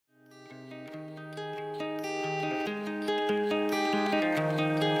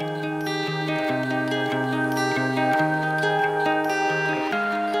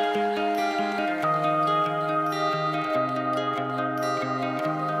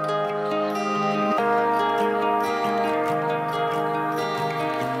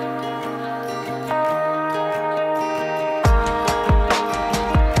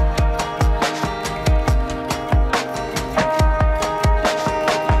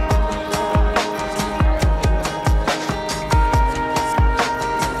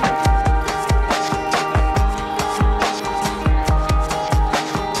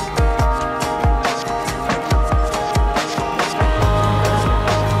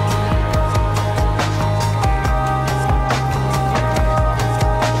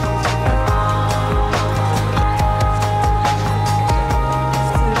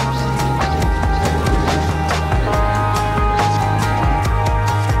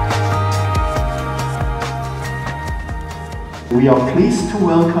We are pleased to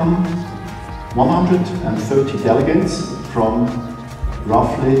welcome 130 delegates from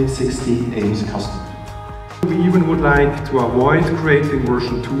roughly 60 AMOS customers. We even would like to avoid creating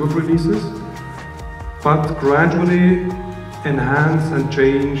version 2 of releases, but gradually enhance and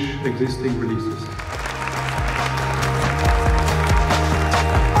change existing releases.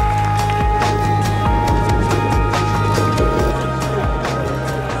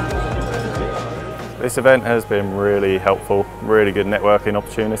 This event has been really helpful, really good networking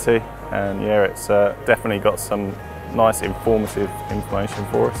opportunity, and yeah, it's definitely got some nice informative information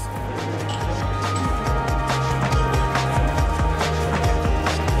for us.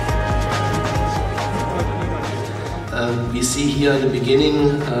 We see here at the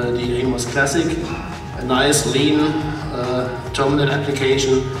beginning the AMOS Classic, a nice lean terminal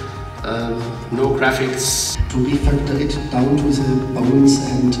application, no graphics. To refactor it down to the bones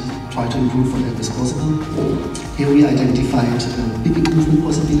and try to improve whatever is possible. Here we identified big improvement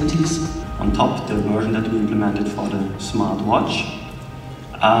possibilities. On top, the version that we implemented for the smartwatch,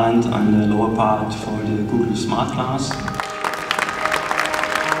 and on the lower part for the Google Smart Glass.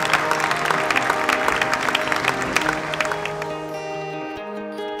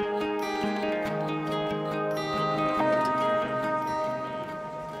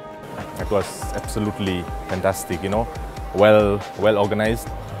 It was absolutely fantastic, you know, well organized.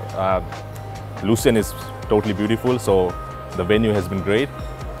 Lucien is totally beautiful, so the venue has been great,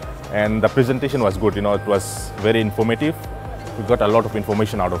 and the presentation was good. You know, it was very informative. We got a lot of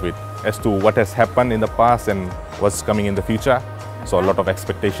information out of it as to what has happened in the past and what's coming in the future. So a lot of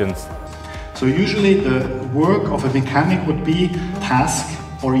expectations. So usually the work of a mechanic would be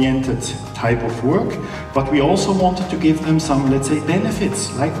task-oriented type of work, but we also wanted to give them some, let's say,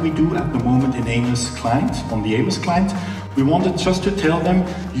 benefits, like we do at the moment in AMOS client, on the AMOS client. We wanted just to tell them,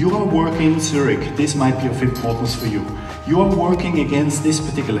 you are working in Zurich, this might be of importance for you. You are working against this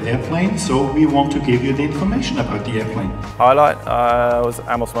particular airplane, so we want to give you the information about the airplane. Highlight was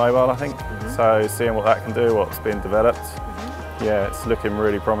AMOS Mobile, I think. So seeing what that can do, what's been developed, yeah, it's looking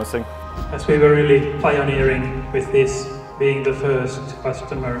really promising. As we were really pioneering with this, being the first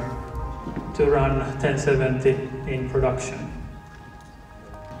customer to run 1070 in production.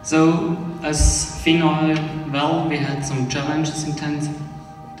 So, as Finn know well, we had some challenges in the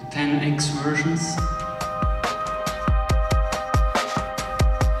 10X versions.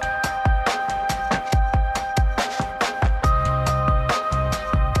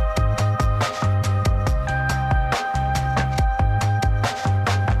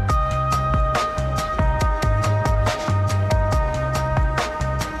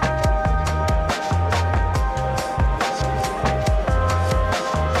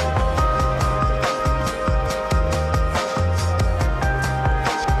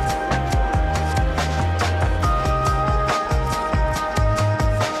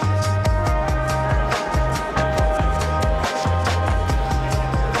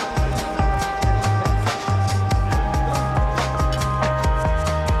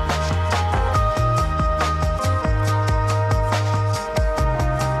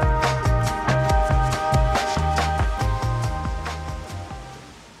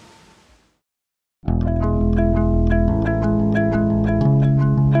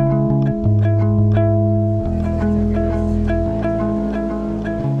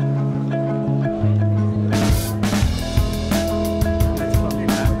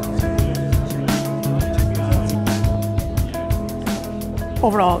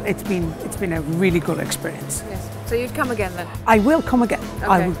 Overall, it's been a really good experience. Yes. So you'd come again then? I will come again. Okay.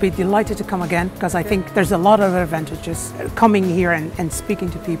 I would be delighted to come again because I think there's a lot of advantages coming here and speaking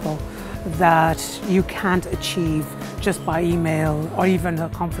to people that you can't achieve just by email or even a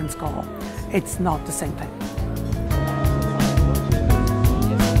conference call. It's not the same thing.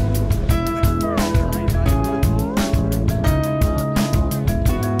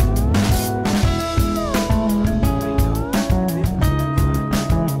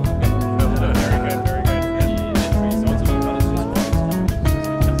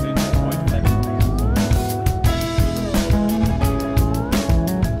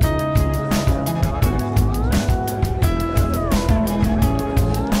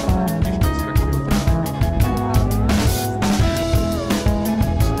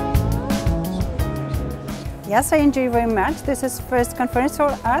 Yes, I enjoy very much. This is first conference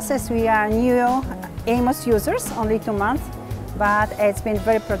for us as we are new AMOS users, only 2 months, but it's been a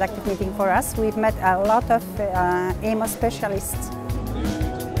very productive meeting for us. We've met a lot of AMOS specialists